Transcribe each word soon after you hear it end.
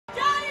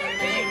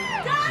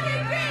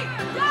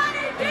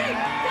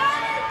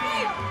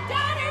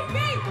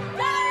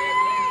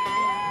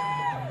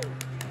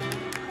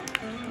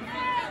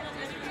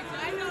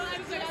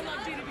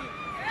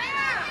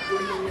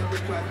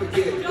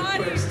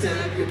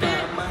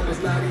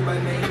naughty by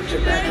nature,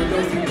 back when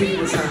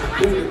OCP was hot,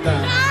 who would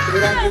thought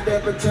that I could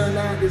ever turn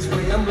out this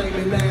way? I'm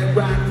blaming that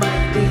rock,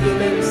 Mike D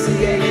and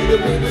MCA. The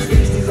biggest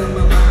beasties on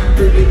my mind,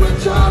 pretty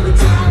much all the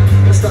time.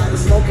 I started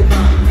smoking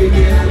pot,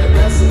 figured out that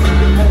that's a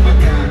lie. Oh my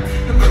God,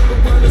 I'm never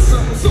wanted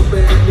something so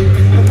badly.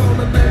 I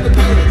wanna let the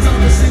credits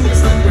on the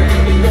singers like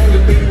Randy. On the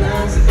beat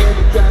lines and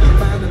every drop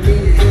reminded me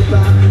of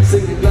hip-hop.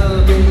 Singing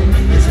love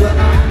is what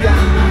I got.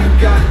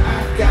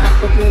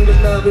 But when the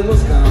loving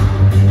was gone,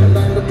 I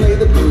learned to play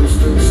the blues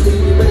through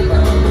Stevie Ray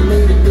Vaughan. I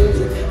made the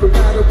music,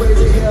 provided ways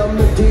to help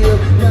me deal.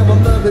 Now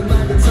I'm loving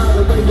my guitar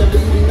the way the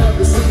beating of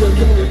the seal.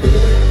 Can you feel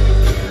it?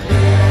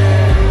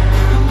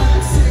 Yeah, I'm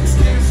like 6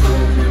 years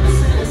old, never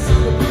said it, so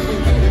baby,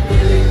 can you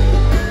feel it?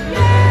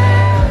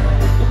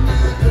 Yeah, I'm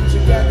not put you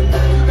together,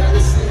 now you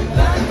gotta sing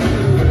like you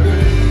would be.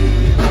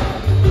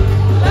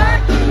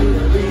 Like you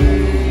would be.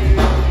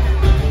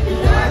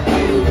 Like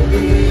you would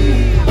be.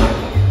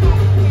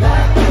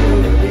 Like you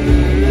would be.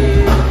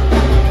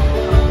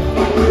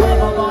 Well,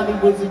 my mommy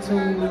was a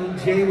tune, little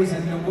Jay was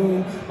in the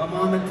room. My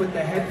mom had put the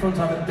headphones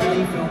on the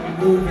belly, film me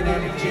move, and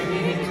every Jimmy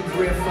hit the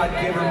riff, I'd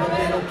give her a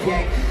little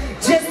kick.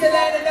 Just to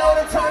let her know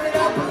to turn it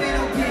up a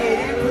little bit.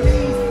 And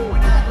please,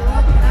 when I grew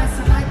up and I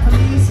sound like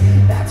police,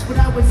 that's what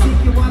I was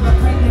seeking while I'm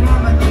pregnant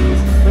on my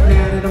knees. But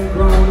now that I'm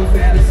grown, I'm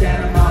fairly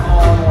sad in my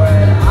own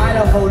way.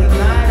 Idaho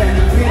tonight,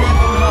 and I feel like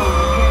I'm home.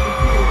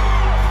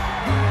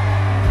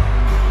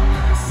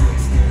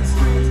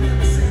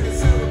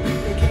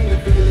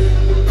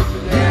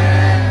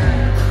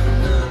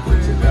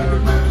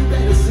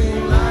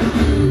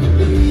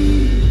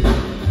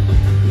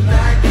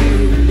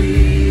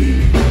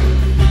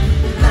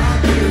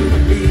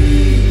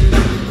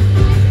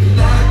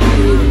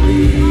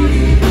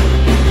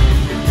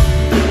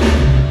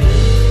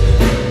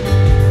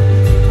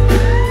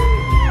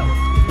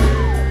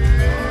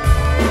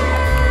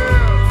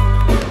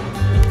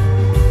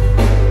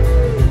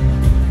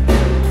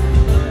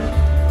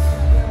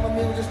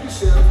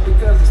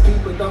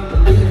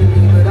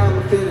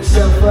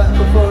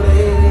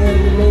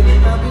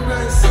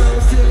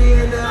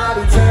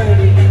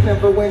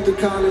 Never went to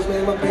college,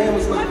 man, my band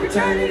was my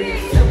fraternity.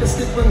 Never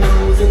stick my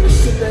nose in the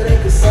shit that ain't